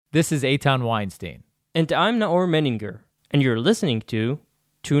This is Eitan Weinstein. And I'm Naor Menninger, and you're listening to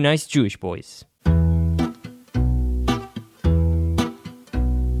Two Nice Jewish Boys.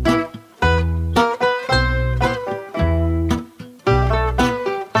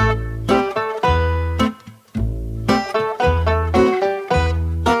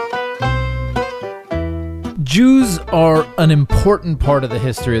 Jews are an important part of the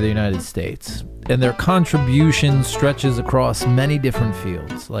history of the United States, and their contribution stretches across many different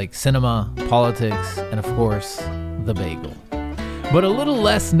fields, like cinema, politics, and of course, the bagel. But a little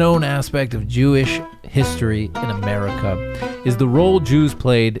less known aspect of Jewish history in America is the role Jews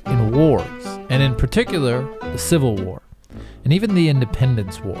played in wars, and in particular, the Civil War, and even the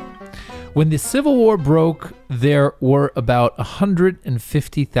Independence War. When the Civil War broke, there were about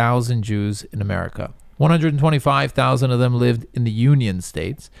 150,000 Jews in America. 125,000 of them lived in the Union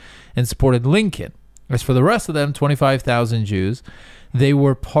states and supported Lincoln. As for the rest of them, 25,000 Jews, they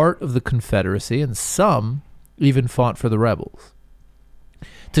were part of the Confederacy, and some even fought for the rebels.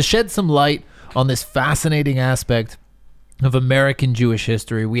 To shed some light on this fascinating aspect of American Jewish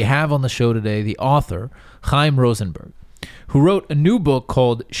history, we have on the show today the author, Chaim Rosenberg, who wrote a new book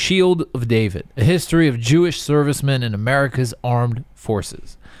called Shield of David, a history of Jewish servicemen in America's armed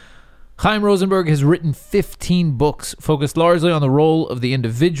forces. Chaim Rosenberg has written 15 books focused largely on the role of the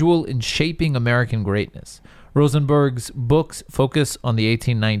individual in shaping American greatness. Rosenberg's books focus on the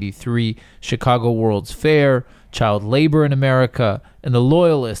 1893 Chicago World's Fair, child labor in America, and the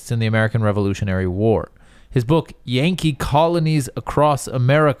Loyalists in the American Revolutionary War. His book, Yankee Colonies Across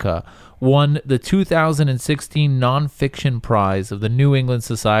America, won the 2016 Nonfiction Prize of the New England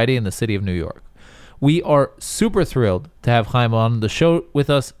Society in the city of New York. We are super thrilled to have Chaim on the show with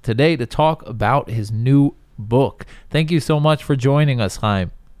us today to talk about his new book. Thank you so much for joining us, Chaim.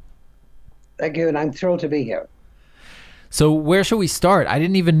 Thank you, and I'm thrilled to be here. So where should we start? I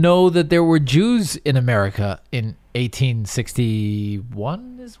didn't even know that there were Jews in America in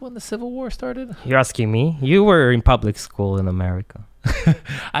 1861 is when the Civil War started. You're asking me? You were in public school in America.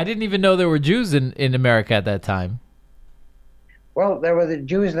 I didn't even know there were Jews in America at that time. Well, there were the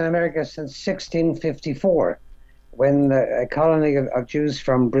Jews in America since 1654, when a colony of Jews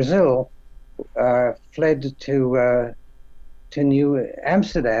from Brazil fled to New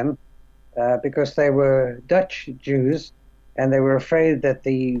Amsterdam because they were Dutch Jews, and they were afraid that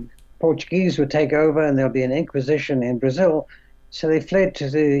the Portuguese would take over and there'll be an inquisition in Brazil. So they fled to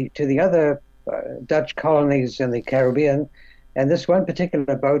the other Dutch colonies in the Caribbean. And this one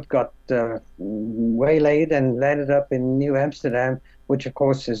particular boat got waylaid and landed up in New Amsterdam, which of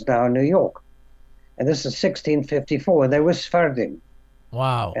course is now New York. And this is 1654, and they were Sephardim.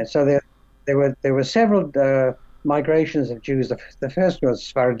 Wow! And so there were several migrations of Jews. The first was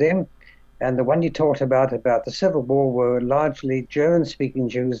Sephardim, and the one you talked about the Civil War were largely German-speaking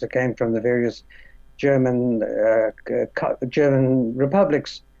Jews that came from the various German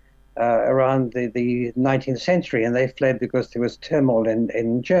republics. Around the 19th century, and they fled because there was turmoil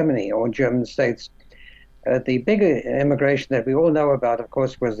in Germany or German states. The bigger immigration that we all know about, of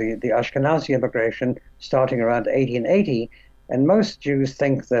course, was the Ashkenazi immigration starting around 1880, and most Jews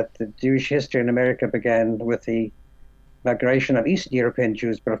think that the Jewish history in America began with the migration of Eastern European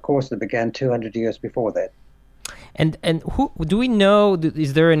Jews, but of course it began 200 years before that. And who do we know,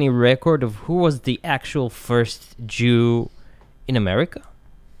 is there any record of who was the actual first Jew in America?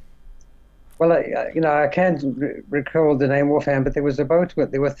 Well, I can't recall the name offhand, but there was a boat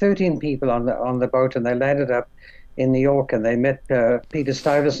there were 13 people on the boat, and they landed up in New York, and they met Peter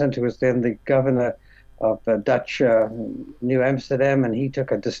Stuyvesant, who was then the governor of Dutch New Amsterdam, and he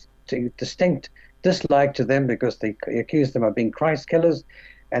took a distinct dislike to them because they accused them of being Christ killers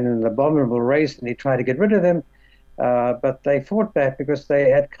and an abominable race, and he tried to get rid of them. But they fought back because they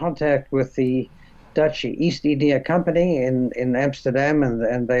had contact with the Dutch East India Company in Amsterdam,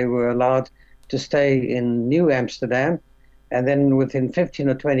 and they were allowed to stay in New Amsterdam. And then within 15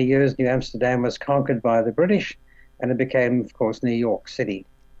 or 20 years, New Amsterdam was conquered by the British, and it became, of course, New York City.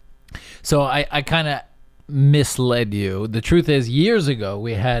 So I kind of misled you. The truth is, years ago,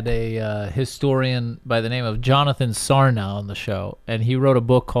 we had a historian by the name of Jonathan Sarna on the show, and he wrote a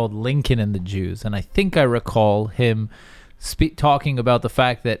book called Lincoln and the Jews. And I think I recall him talking about the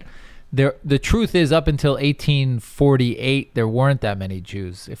fact that the truth is, up until 1848, there weren't that many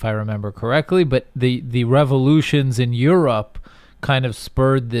Jews, if I remember correctly. But the revolutions in Europe kind of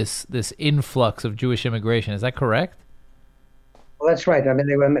spurred this influx of Jewish immigration. Is that correct? Well, that's right. I mean,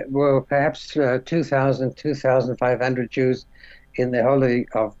 there were perhaps 2,000, 2,500 Jews in the whole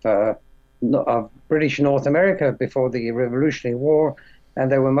of British North America before the Revolutionary War, and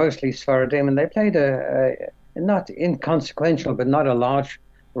they were mostly Sephardim, and they played a not inconsequential, but not a large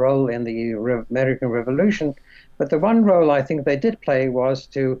role in the American Revolution. But the one role I think they did play was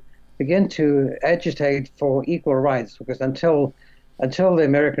to begin to agitate for equal rights, because until the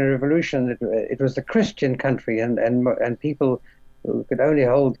American Revolution, it was a Christian country, and people who could only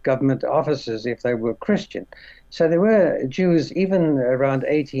hold government offices if they were Christian. So there were Jews even around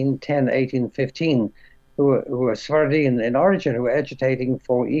 1810, 1815, who were Sephardi in origin, who were agitating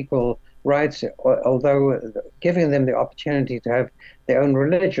for equal rights, although giving them the opportunity to have their own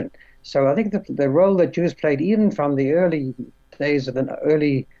religion. So I think the role that Jews played, even from the early days of the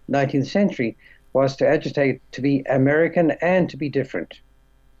early 19th century, was to agitate to be American and to be different.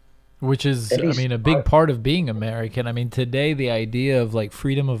 Which is, I mean, a big part of being American. I mean, today the idea of like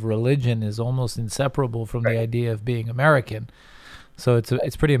freedom of religion is almost inseparable from the idea of being American. So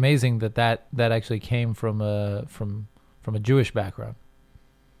it's pretty amazing that actually came from a Jewish background.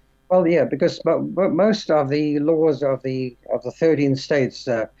 Well, yeah, because most of the laws of the 13 states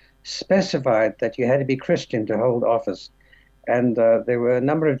specified that you had to be Christian to hold office, and there were a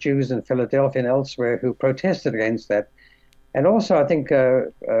number of Jews in Philadelphia and elsewhere who protested against that. And also, I think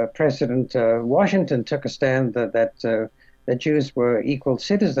President Washington took a stand that Jews were equal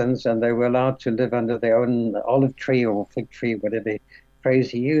citizens and they were allowed to live under their own olive tree or fig tree, whatever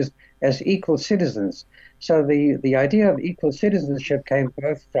phrase he used, as equal citizens. So the idea of equal citizenship came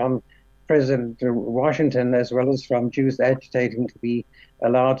both from President Washington as well as from Jews agitating to be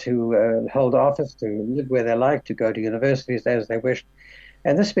allowed to hold office, to live where they liked, to go to universities as they wished.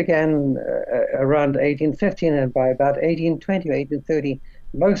 And this began around 1815, and by about 1820 or 1830,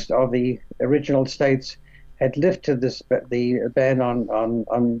 most of the original states had lifted the ban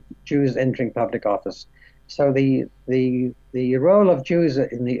on Jews entering public office. So the role of Jews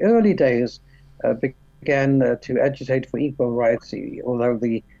in the early days began to agitate for equal rights, although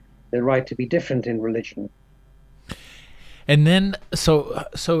the right to be different in religion. And then, so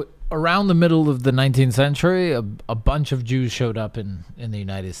around the middle of the 19th century, a bunch of Jews showed up in the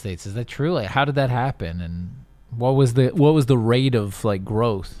United States. Is that true? Like, how did that happen? And what was the rate of like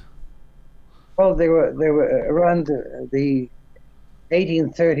growth? Well, they were around the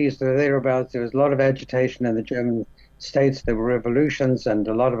 1830s or thereabouts. There was a lot of agitation in the German states. There were revolutions and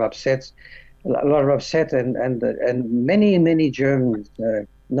a lot of upset, and many Germans,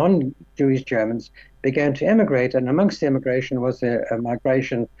 non-Jewish Germans, began to emigrate, and amongst the immigration was a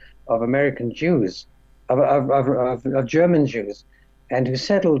migration of American Jews, of German Jews, and who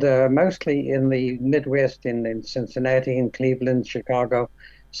settled mostly in the Midwest, in Cincinnati, in Cleveland, Chicago.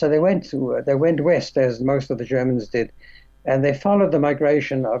 So they went west, as most of the Germans did, and they followed the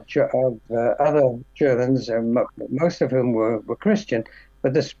migration of other Germans, most of whom were Christian,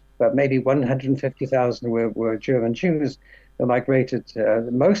 but maybe 150,000 were German Jews who migrated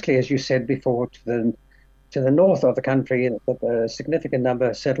mostly, as you said before, to the north of the country, but a significant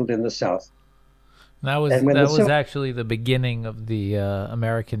number settled in the south. That was actually the beginning of the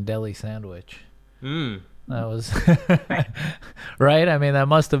American deli sandwich. That was right. I mean, that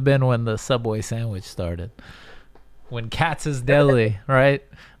must have been when the Subway sandwich started. When Katz's Deli, right?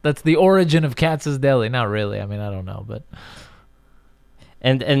 That's the origin of Katz's Deli. Not really. I mean, I don't know, but.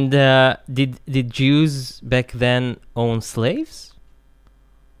 And did Jews back then own slaves?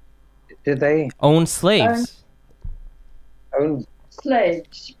 Did they own slaves? Own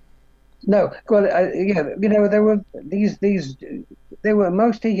slaves? No. Well, yeah. There were they were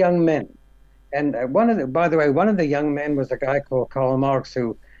mostly young men, and by the way, one of the young men was a guy called Karl Marx,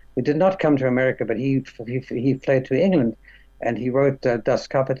 who did not come to America, but he fled to England, and he wrote Das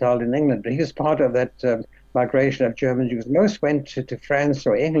Kapital in England. But he was part of that migration of German Jews. Most went to France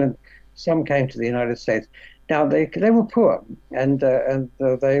or England. Some came to the United States. Now they were poor, and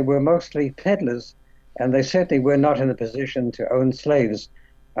they were mostly peddlers, and they certainly were not in a position to own slaves.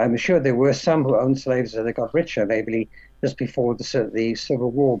 I'm sure there were some who owned slaves and they got richer, maybe just before the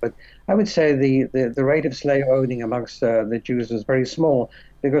Civil War. But I would say the rate of slave owning amongst the Jews was very small,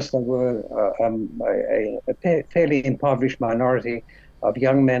 because there were a fairly impoverished minority of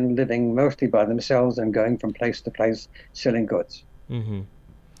young men living mostly by themselves and going from place to place selling goods. Mm-hmm.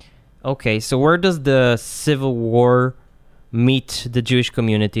 Okay, so where does the Civil War meet the Jewish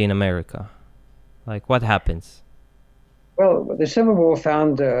community in America? Like, what happens? Well, the Civil War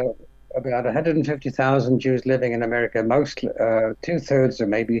found about 150,000 Jews living in America, most 2/3 or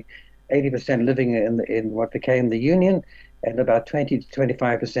maybe 80% living in what became the Union, and about 20 to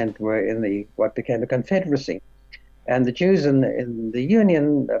 25% were in what became the Confederacy. And the Jews in the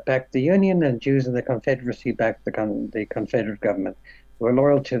Union backed the Union, and Jews in the Confederacy backed the Confederate government, were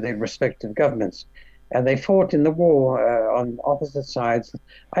loyal to their respective governments. And they fought in the war on opposite sides.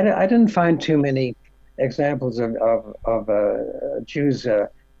 I didn't find too many examples of Jews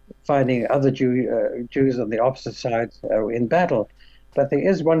finding other Jews on the opposite side in battle. But there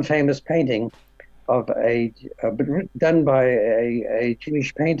is one famous painting of done by a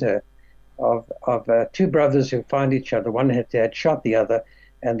Jewish painter of two brothers who find each other. One had shot the other,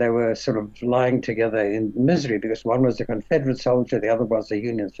 and they were sort of lying together in misery because one was a Confederate soldier, the other was a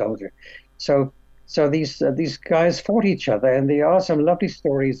Union soldier. So these guys fought each other, and there are some lovely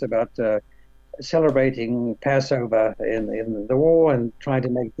stories about celebrating Passover in the war and trying to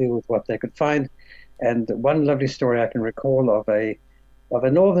make do with what they could find. And one lovely story I can recall of a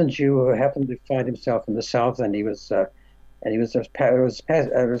northern Jew who happened to find himself in the south, and it was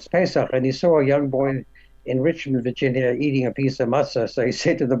Pesach, and he saw a young boy in Richmond, Virginia, eating a piece of matzah. So he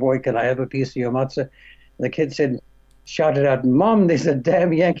said to the boy, "Can I have a piece of your matzah?" And the kid shouted out, "Mom, there's a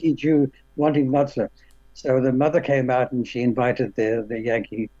damn Yankee Jew wanting matzah." So the mother came out and she invited the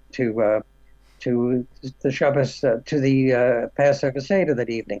Yankee to the Shabbos, to the Passover Seder that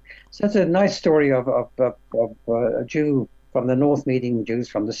evening. So it's a nice story of a Jew from the north meeting Jews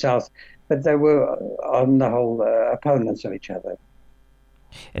from the south, but they were on the whole opponents of each other.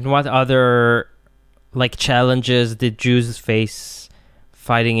 And what other challenges did Jews face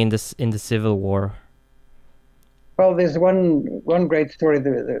fighting in the Civil War? Well, there's one great story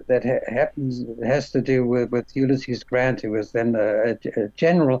that happens that has to do with Ulysses Grant, who was then a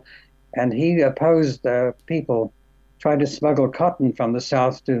general, and he opposed people trying to smuggle cotton from the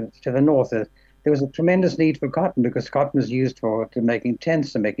south to the north. There was a tremendous need for cotton because cotton was used to making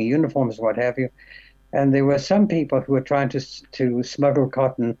tents and making uniforms, what have you. And there were some people who were trying to smuggle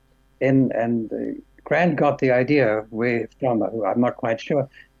cotton in, and Grant got the idea where from, I'm not quite sure,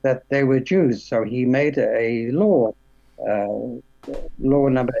 that they were Jews. So he made a law, law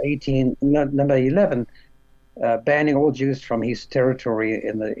number 11, banning all Jews from his territory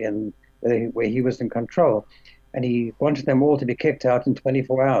where he was in control, and he wanted them all to be kicked out in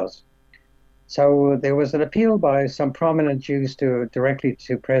 24 hours. So there was an appeal by some prominent Jews directly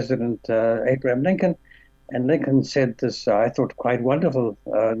to President Abraham Lincoln, and Lincoln said this, I thought, quite wonderful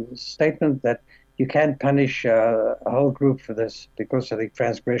statement that you can't punish a whole group for this because of the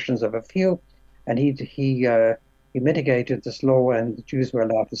transgressions of a few, and he mitigated this law, and the Jews were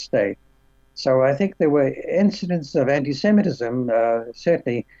allowed to stay. So I think there were incidents of anti-Semitism,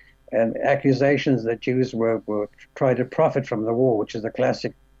 certainly, and accusations that Jews were trying to profit from the war, which is a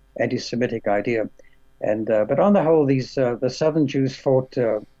classic anti-Semitic idea. And but on the whole, the southern Jews fought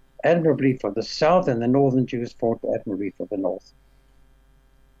admirably for the south, and the northern Jews fought admirably for the north.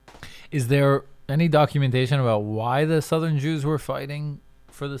 Is there any documentation about why the southern Jews were fighting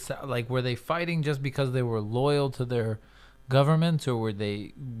for the south? Like, were they fighting just because they were loyal to their government, or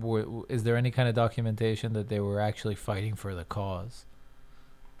is there any kind of documentation that they were actually fighting for the cause?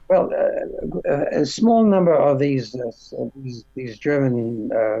 Well, a small number of these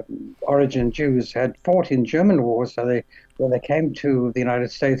German origin Jews had fought in German wars. So when they came to the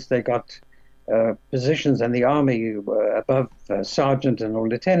United States, they got positions in the army above sergeant and or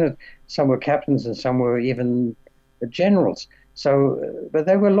lieutenant. Some were captains and some were even generals. So, but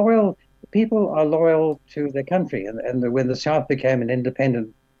they were loyal. People are loyal to their country, and when the South became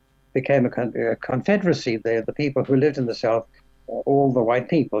became a confederacy, the people who lived in the South, all the white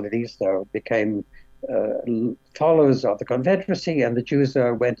people at least, became followers of the Confederacy, and the Jews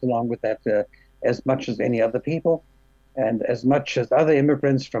went along with that as much as any other people, and as much as other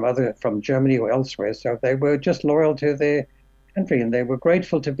immigrants from Germany or elsewhere. So they were just loyal to their country, and they were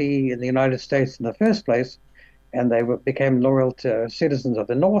grateful to be in the United States in the first place, and they became loyal to citizens of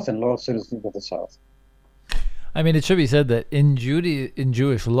the North and loyal citizens of the South. I mean, it should be said that in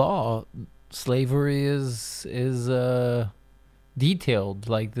Jewish law, slavery is detailed.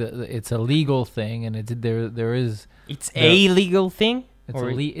 Like it's a legal thing, and there is. It's a legal thing.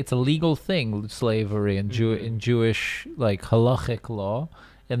 It's a legal thing, slavery in Jewish halachic law,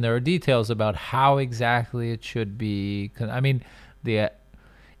 and there are details about how exactly it should be. I mean,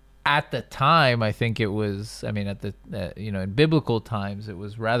 at the time, I think it was. I mean, in biblical times, it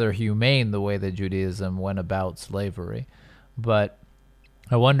was rather humane the way that Judaism went about slavery, but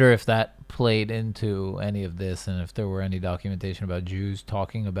I wonder if that played into any of this, and if there were any documentation about Jews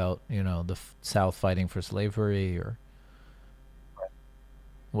talking about the South fighting for slavery, or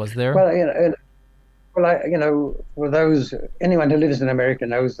was there? Well, for anyone who lives in America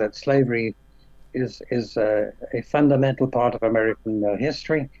knows that slavery is a fundamental part of American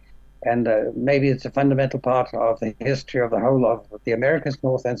history. And maybe it's a fundamental part of the history of the whole of the Americas,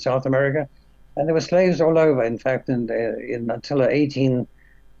 North and South America. And there were slaves all over. In fact, until the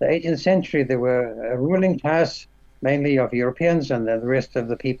 18th century, there were a ruling class, mainly of Europeans, and the rest of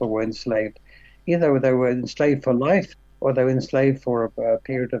the people were enslaved. Either they were enslaved for life, or they were enslaved for a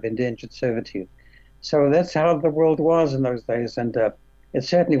period of indentured servitude. So that's how the world was in those days, and it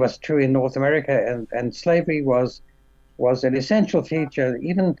certainly was true in North America. And slavery was an essential feature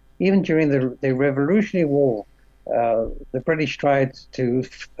even during the Revolutionary War. The British tried to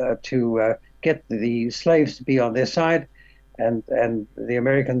get the slaves to be on their side, and the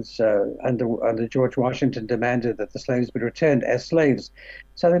Americans under George Washington demanded that the slaves be returned as slaves.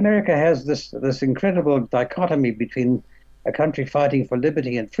 So America has this incredible dichotomy between a country fighting for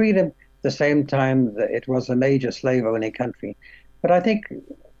liberty and freedom, at the same time that it was a major slave-owning country. But I think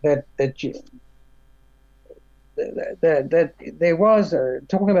that there was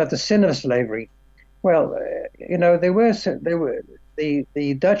talking about the sin of slavery. Well, there were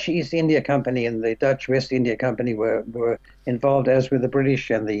the Dutch East India Company and the Dutch West India Company were involved, as were the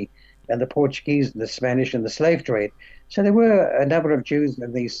British and the Portuguese and the Spanish in the slave trade. So there were a number of Jews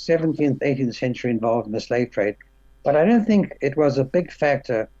in the 17th, 18th century involved in the slave trade. But I don't think it was a big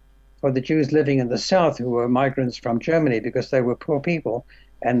factor for the Jews living in the South who were migrants from Germany, because they were poor people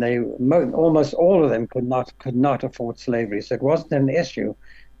and almost all of them could not afford slavery. So it wasn't an issue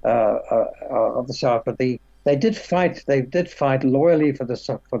of the South, but they did fight. They did fight loyally for the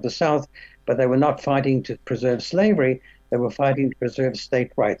South, but they were not fighting to preserve slavery. They were fighting to preserve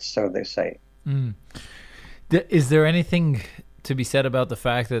state rights, so they say. Mm. Is there anything to be said about the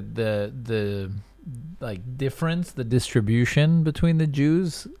fact that the difference, the distribution between the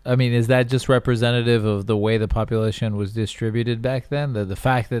Jews? I mean, is that just representative of the way the population was distributed back then? The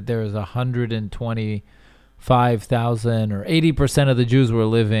fact that there was 125,000 or 80% of the Jews were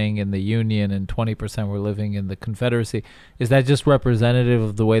living in the Union and 20% were living in the Confederacy. Is that just representative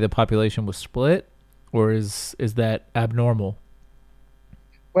of the way the population was split, or is that abnormal?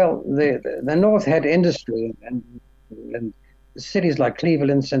 Well, the North had industry, and cities like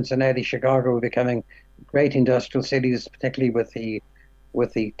Cleveland, Cincinnati, Chicago were becoming great industrial cities, particularly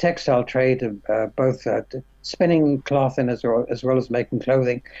with the textile trade of both spinning cloth and as well as making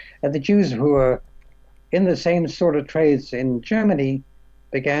clothing. And the Jews who were in the same sort of trades in Germany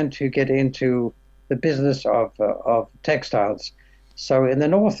began to get into the business of textiles. So in the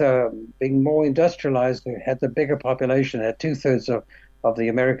North, being more industrialized, they had the bigger population, had 2/3 of the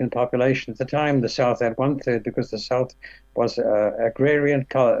American population. At the time, the South had 1/3, because the South was agrarian.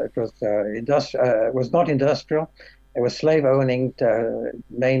 It was not industrial. It was slave owning,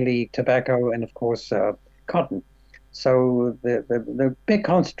 mainly tobacco and of course cotton. So the big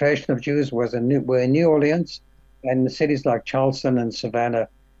concentration of Jews were in New Orleans and cities like Charleston and Savannah,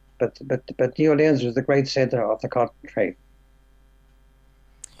 but New Orleans was the great center of the cotton trade.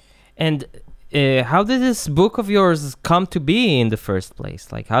 And how did this book of yours come to be in the first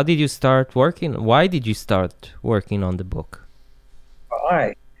place? Like, how did you start working? Why did you start working on the book?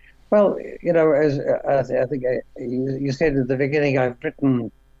 Well, as I think you said at the beginning, I've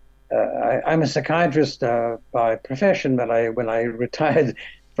written. I'm a psychiatrist by profession, but when I retired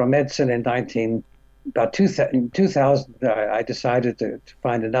from medicine in 2000, I decided to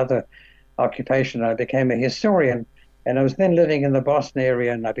find another occupation. I became a historian. And I was then living in the Boston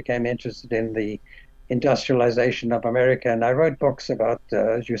area, and I became interested in the industrialization of America. And I wrote books about,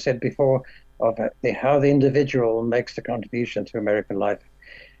 as you said before, of how the individual makes the contribution to American life.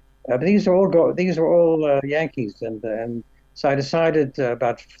 But these are all Yankees, and so I decided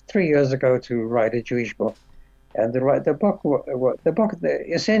about 3 years ago to write a Jewish book. And the book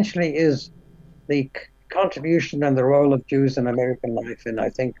essentially is the contribution and the role of Jews in American life. And I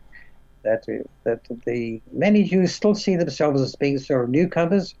think that the many Jews still see themselves as being sort of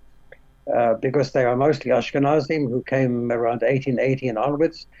newcomers, because they are mostly Ashkenazim who came around 1880 and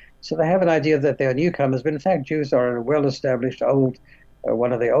onwards. So they have an idea that they are newcomers, but in fact Jews are a well-established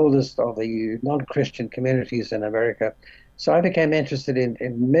one of the oldest of the non-Christian communities in America. So I became interested in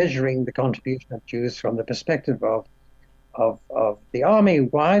measuring the contribution of Jews from the perspective of the army.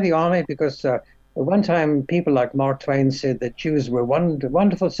 Why the army? Because at one time, people like Mark Twain said that Jews were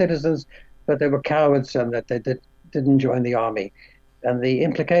wonderful citizens, but they were cowards and that they didn't join the army. And the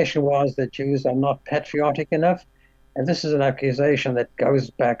implication was that Jews are not patriotic enough. And this is an accusation that goes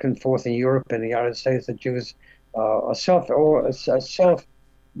back and forth in Europe and the United States, that Jews are a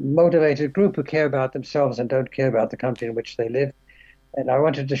self-motivated group who care about themselves and don't care about the country in which they live. And I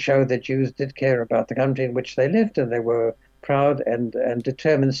wanted to show that Jews did care about the country in which they lived, and they were proud and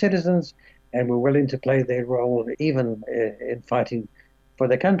determined citizens, and were willing to play their role even in fighting for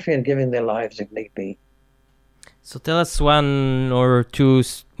the country and giving their lives if need be. So tell us one or two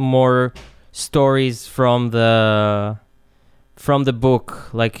more stories from the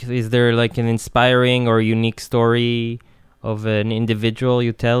book. Like, is there like an inspiring or unique story of an individual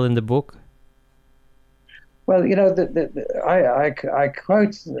you tell in the book? Well, I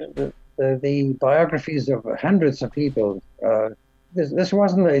quote the biographies of hundreds of people. This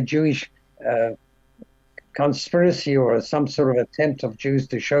wasn't a Jewish uh, conspiracy or some sort of attempt of Jews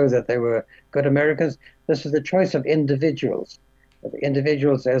to show that they were good Americans. This was the choice of individuals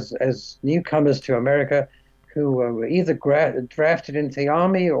as newcomers to America who were either drafted into the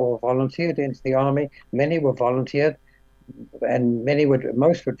army or volunteered into the army. Many were volunteered, and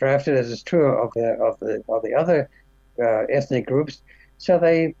most were drafted, as is true of the other ethnic groups. So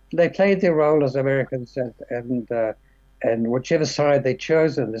they played their role as Americans, and whichever side they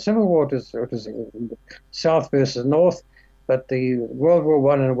chose. And the Civil War was South versus North, but the World War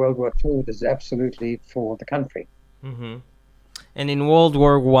One and World War Two was absolutely for the country. Mm-hmm. And in World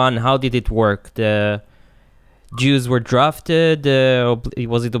War One, how did it work? The Jews were drafted.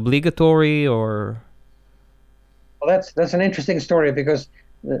 Was it obligatory or? Well, that's an interesting story because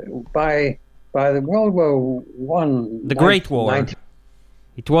by the World War One, the Great War,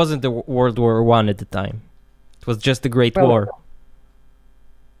 it wasn't the World War One at the time. It was just the Great War.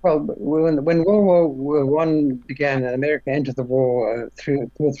 Well, when World War One began and America entered the war 2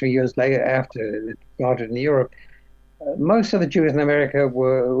 or 3 years later after it started in Europe, most of the Jews in America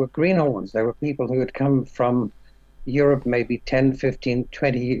were greenhorns. They were people who had come from Europe maybe 10, 15,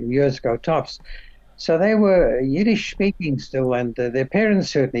 20 years ago tops. So they were Yiddish speaking still, and their parents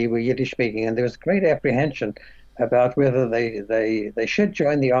certainly were Yiddish speaking, and there was great apprehension about whether they should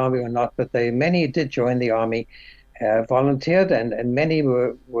join the army or not, but many did join the army, volunteered, and many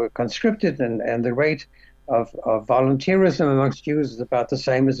were conscripted, and the rate of volunteerism amongst Jews is about the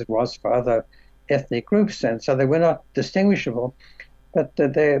same as it was for other ethnic groups, and so they were not distinguishable. But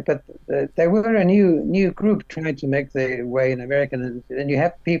they were a new group trying to make their way in America, and you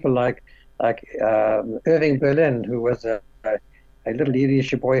have people like Irving Berlin, who was a little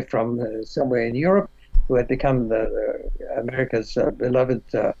Yiddish boy from somewhere in Europe, who had become America's beloved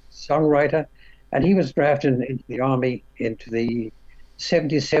songwriter, and he was drafted into the army, into the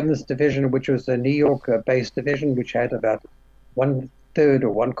 77th Division, which was a New York-based division, which had about 1/3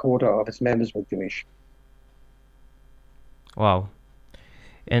 or 1/4 of its members were Jewish. Wow.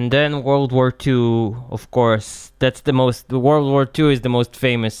 And then World War II, of course, the World War II is the most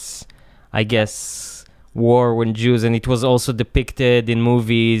famous, I guess, war when Jews, and it was also depicted in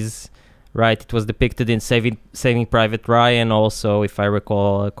movies, right? It was depicted in Saving Private Ryan also, if I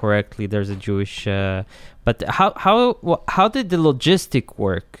recall correctly. There's a Jewish, but how did the logistic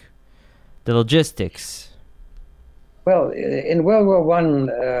work? The logistics. Well, in World War One,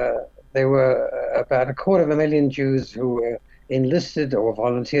 there were about 250,000 Jews who were enlisted or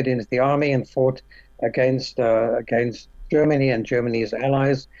volunteered into the army and fought against Germany and Germany's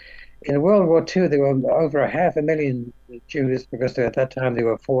allies. In World War II, there were over 500,000 Jews, because at that time there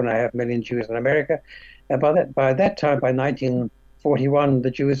were 4.5 million Jews in America. And by that time, by 1941,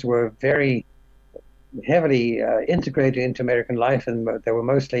 the Jews were very heavily integrated into American life, and they were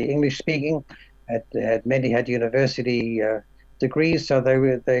mostly English-speaking. Many had university degrees, so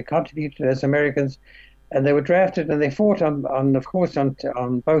they contributed as Americans, and they were drafted, and they fought on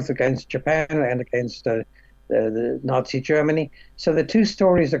both against Japan and against the Nazi Germany. So the two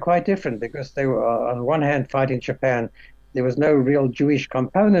stories are quite different, because they were on one hand fighting Japan. There was no real Jewish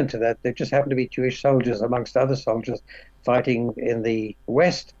component to that. There just happened to be Jewish soldiers amongst other soldiers fighting in the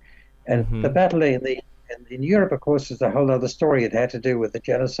West, and the battle in Europe, of course, is a whole other story. It had to do with the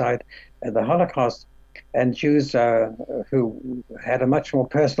genocide and the Holocaust, and Jews who had a much more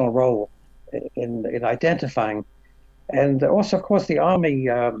personal role in identifying. And also, of course, the army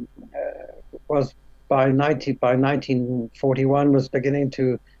was by 1941 was beginning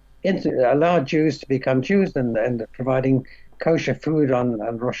to allow Jews to become Jews, and providing kosher food on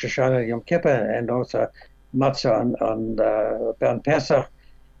Rosh Hashanah, Yom Kippur, and also matzah on Pesach.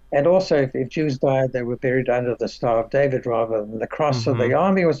 And also, if Jews died, they were buried under the Star of David rather than the cross. So the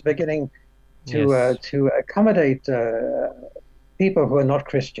army was beginning to accommodate people who are not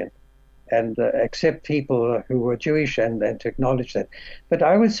Christian, and accept people who were Jewish, and to acknowledge that. But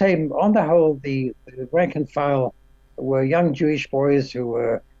I would say, on the whole, the rank and file were young Jewish boys who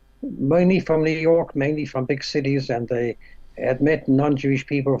were mainly from New York, mainly from big cities, and they had met non-Jewish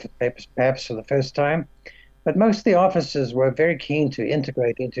people perhaps for the first time. But most of the officers were very keen to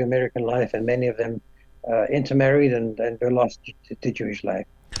integrate into American life, and many of them intermarried and were lost to Jewish life.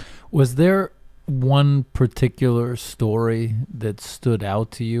 Was there one particular story that stood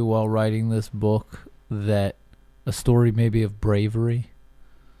out to you while writing this book, that a story maybe of bravery?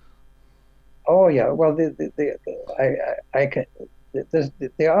 Oh yeah, well, there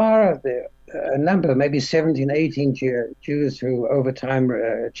are a number, maybe 17, 18 Jews who over time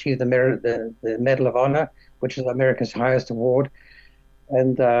achieved the Medal of Honor which is America's highest award.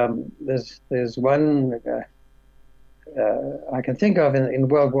 And there's one I can think of in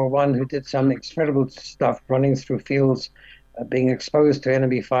World War One who did some incredible stuff, running through fields, being exposed to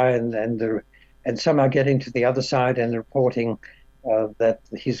enemy fire, and somehow getting to the other side and reporting that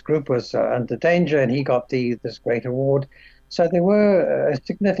his group was under danger, and he got this great award. So there were a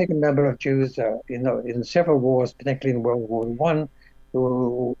significant number of Jews in several wars, particularly in World War One, who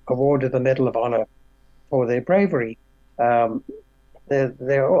were awarded the Medal of Honor for their bravery. The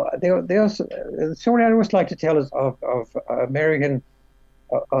story I always like to tell is of American.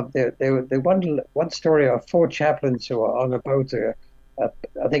 The one story of 4 chaplains who were on a boat.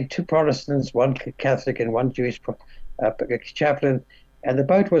 I think 2 Protestants, 1 Catholic, and 1 Jewish chaplain. And the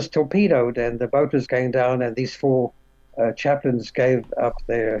boat was torpedoed, and the boat was going down. And these 4 chaplains gave up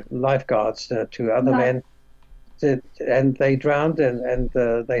their lifeguards to other men. And they drowned, and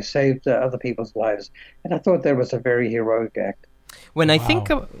they saved other people's lives. And I thought that was a very heroic act. When I think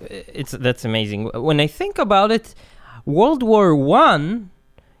of that's amazing. When I think about it, World War One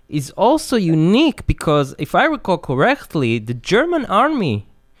is also unique because, if I recall correctly, the German army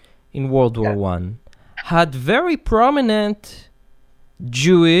in World War One had very prominent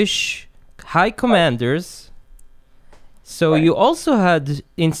Jewish high commanders. So you also had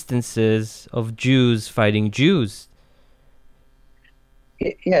instances of Jews fighting Jews.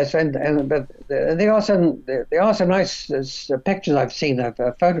 Yes, but there are some nice pictures I've seen of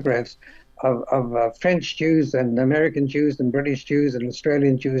photographs of French Jews and American Jews and British Jews and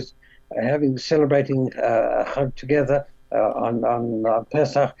Australian Jews celebrating together on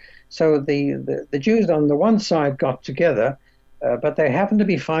Pesach. So the Jews on the one side got together, but they happened to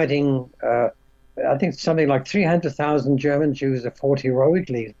be fighting. I think something like 300,000 German Jews have fought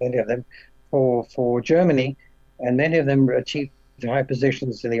heroically, many of them, for Germany, and many of them achieved high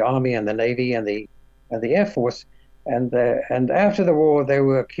positions in the army and the navy and the air force. And after the war, they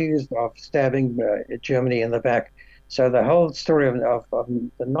were accused of stabbing Germany in the back. So the whole story of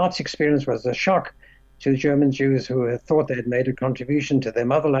the Nazi experience was a shock to German Jews who had thought they had made a contribution to their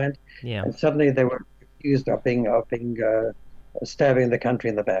motherland, and suddenly they were accused of stabbing the country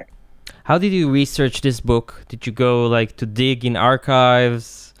in the back. How did you research this book? Did you go to dig in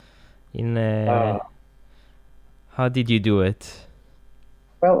archives? How did you do it?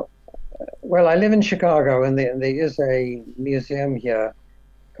 Well, I live in Chicago, and there is a museum here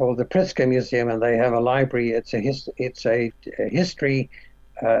called the Pritzker Museum, and they have a library. It's a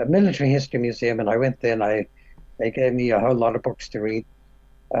military history museum, and I went there, and they gave me a whole lot of books to read.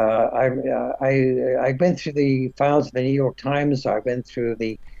 I went through the files of the New York Times. I went through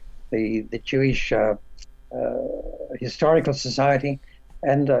the Jewish Historical Society.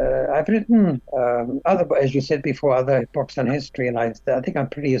 And I've written as you said before, other books on history, and I think I'm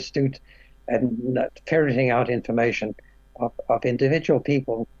pretty astute at ferreting out information of individual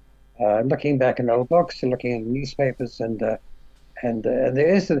people, looking back in old books, looking in newspapers, and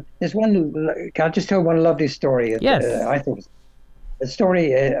there's one. Can I just tell one lovely story? Yes. I think the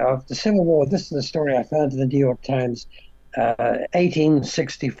story of the Civil War. This is the story I found in the New York Times,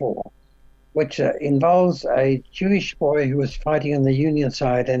 1864. Which involves a Jewish boy who was fighting on the Union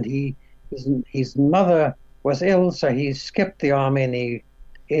side, and his mother was ill, so he skipped the army and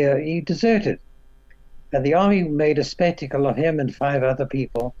he deserted. And the army made a spectacle of him and 5 other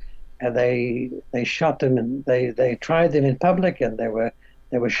people, and they shot them, and they tried them in public, and they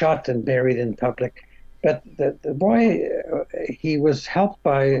were shot and buried in public. But the boy, he was helped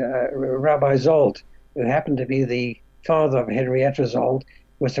by Rabbi Zold, who happened to be the father of Henrietta Zold,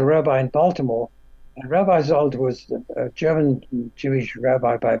 was a rabbi in Baltimore. And Rabbi Zold was a German Jewish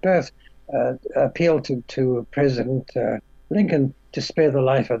rabbi by birth, appealed to President Lincoln to spare the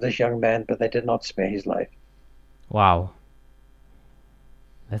life of this young man, but they did not spare his life. Wow.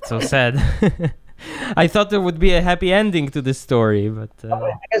 That's so sad. I thought there would be a happy ending to this story, but...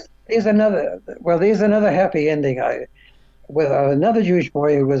 There's another happy ending. With another Jewish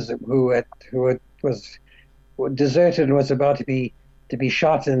boy who was deserted and was about to be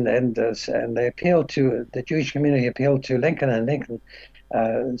shot, and they appealed to the Jewish community, appealed to Lincoln, and Lincoln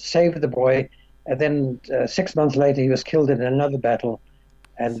saved the boy. And then 6 months later, he was killed in another battle.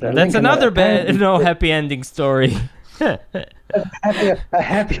 And so that's another happy ending story. a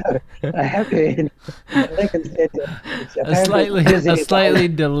happy Lincoln said a slightly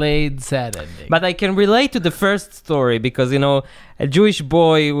delayed sad ending. But I can relate to the first story because a Jewish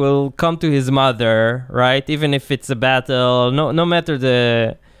boy will come to his mother, right? Even if it's a battle, no matter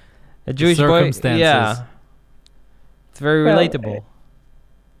a Jewish circumstances. Boy, yeah, it's very relatable.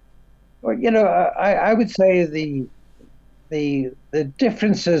 Well, I would say the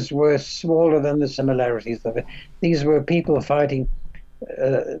differences were smaller than the similarities of it. These were people fighting,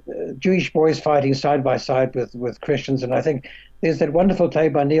 Jewish boys fighting side by side with Christians. And I think there's that wonderful play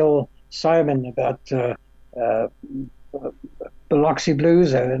by Neil Simon about Biloxi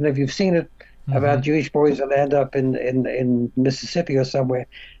Blues. I don't know if you've seen it, about Jewish boys that end up in Mississippi or somewhere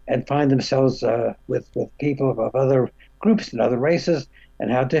and find themselves with people of other groups and other races,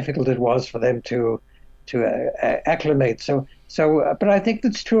 and how difficult it was for them to acclimate. But I think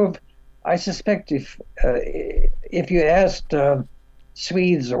that's true of. I suspect if you asked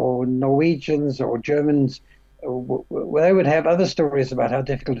Swedes or Norwegians or Germans, they would have other stories about how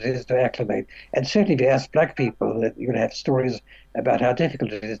difficult it is to acclimate. And certainly, if you ask black people, that you would have stories about how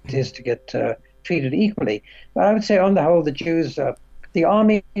difficult it is to get treated equally. But I would say, on the whole, the Jews, the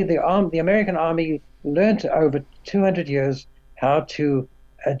American army, learned over 200 years how to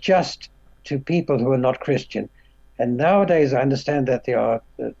adjust to people who are not Christian. And nowadays, I understand that there are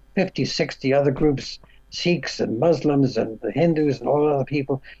 50, 60 other groups, Sikhs and Muslims and the Hindus and all other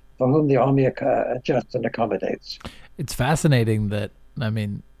people, for whom the army adjusts and accommodates. It's fascinating that, I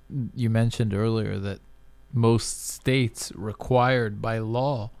mean, you mentioned earlier that most states required by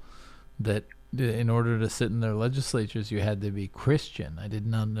law that in order to sit in their legislatures, you had to be Christian. I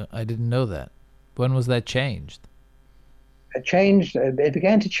didn't know that. When was that changed? It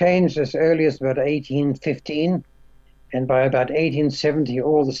began to change as early as about 1815. And by about 1870,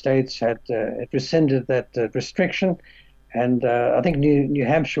 all the states had rescinded that restriction. And I think New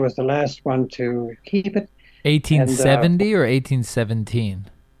Hampshire was the last one to keep it. 1870 or 1817?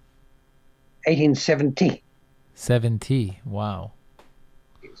 1870. 70, wow.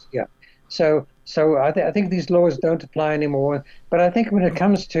 Yeah. So I think these laws don't apply anymore. But I think when it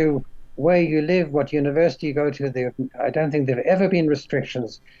comes to where you live, what university you go to, I don't think there have ever been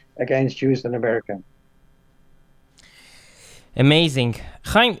restrictions against Jews in America. Amazing.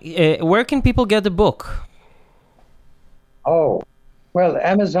 Chaim, where can people get the book? Oh, well,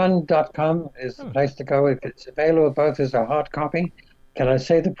 Amazon.com is the place to go. If it's available both as a hard copy. Can I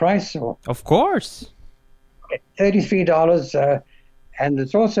say the price? Or? Of course. $33, and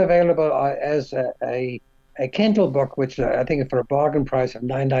it's also available as a Kindle book, which I think is for a bargain price of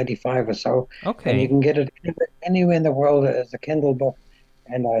 $9.95 or so. Okay. And you can get it anywhere in the world as a Kindle book.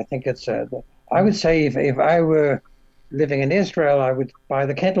 And I think it's, I would say if I were living in Israel, I would buy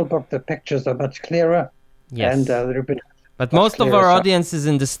the Kindle book. The pictures are much clearer. Yes. And they're a bit but most of our audience is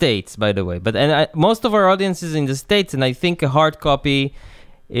in the States, by the way. Most of our audience is in the States, and I think a hard copy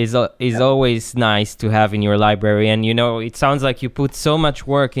is always nice to have in your library. And, you know, it sounds like you put so much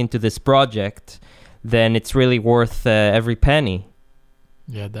work into this project, then it's really worth every penny.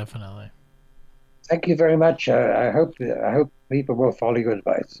 Yeah, definitely. Thank you very much. I hope people will follow your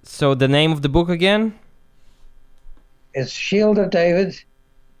advice. So the name of the book again? Is Shield of David,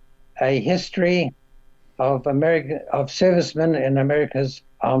 a history of servicemen in America's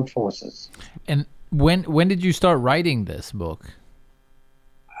armed forces. And when did you start writing this book?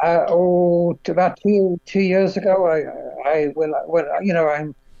 About two years ago.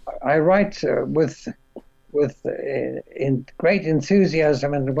 I write with in great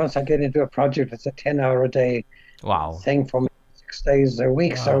enthusiasm, and once I get into a project, it's a 10-hour-a-day thing for me, 6 days a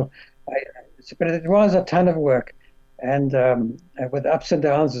week. Wow. But it was a ton of work, and with ups and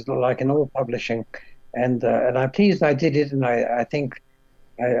downs, like in all publishing. And I'm pleased I did it, and I think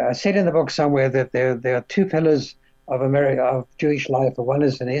I said in the book somewhere that there are two pillars of Jewish life. One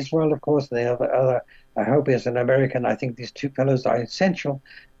is in Israel, of course, and the other I hope is in America. And I think these two pillars are essential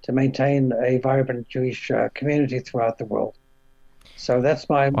to maintain a vibrant Jewish community throughout the world. So that's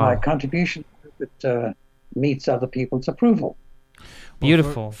my contribution that meets other people's approval.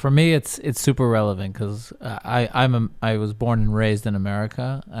 Beautiful. Well, for me, it's super relevant because I was born and raised in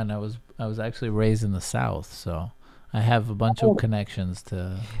America, and I was actually raised in the South, so I have a bunch of connections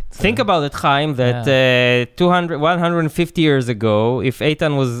to Think about it, Chaim, that 150 years ago, if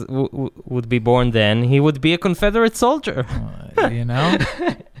Eitan would be born then, he would be a Confederate soldier. You know,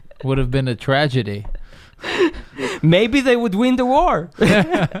 would have been a tragedy. Maybe they would win the war.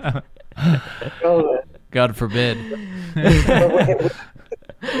 Well, God forbid.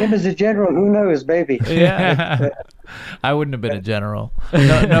 him as a general, who knows, maybe. Yeah. I wouldn't have been a general.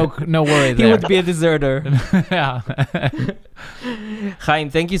 No worry there. He would be a deserter. Yeah. Chaim,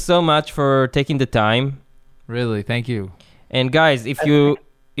 thank you so much for taking the time. Really, thank you. And guys, if you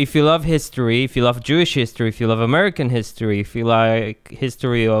love history, if you love Jewish history, if you love American history, if you like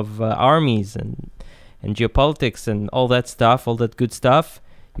history of armies and geopolitics and all that stuff, all that good stuff,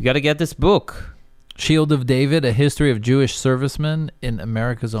 you got to get this book. Shield of David, A History of Jewish Servicemen in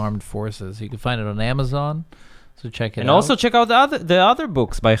America's Armed Forces. You can find it on Amazon. So check it And out. also check out the other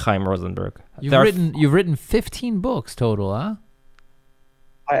books by Chaim Rosenberg. You've written 15 books total, huh?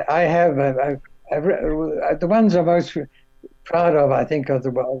 I have the ones I'm most proud of. I think of the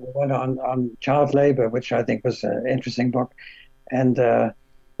one on child labor, which I think was an interesting book, and there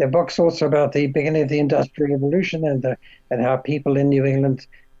are books also about the beginning of the Industrial Revolution and how people in New England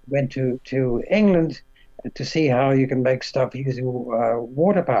went to England to see how you can make stuff using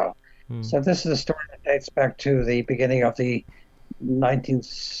water power. So this is a story that dates back to the beginning of the 19th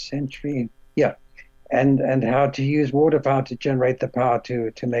century. Yeah. And how to use water power to generate the power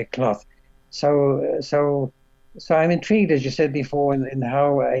to make cloth. So I'm intrigued, as you said before, in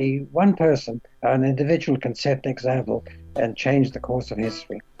how one person, an individual, can set an example and change the course of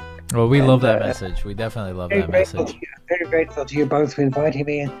history. Well, we love that message. We definitely love that message. Very grateful to you both for inviting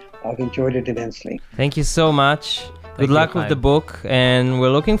me. I've enjoyed it immensely. Thank you so much. Good luck with the book, and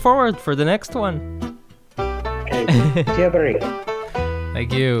we're looking forward for the next one. Okay.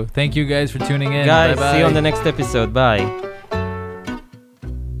 Thank you. Thank you guys for tuning in. Guys, Bye-bye. see you on the next episode. Bye.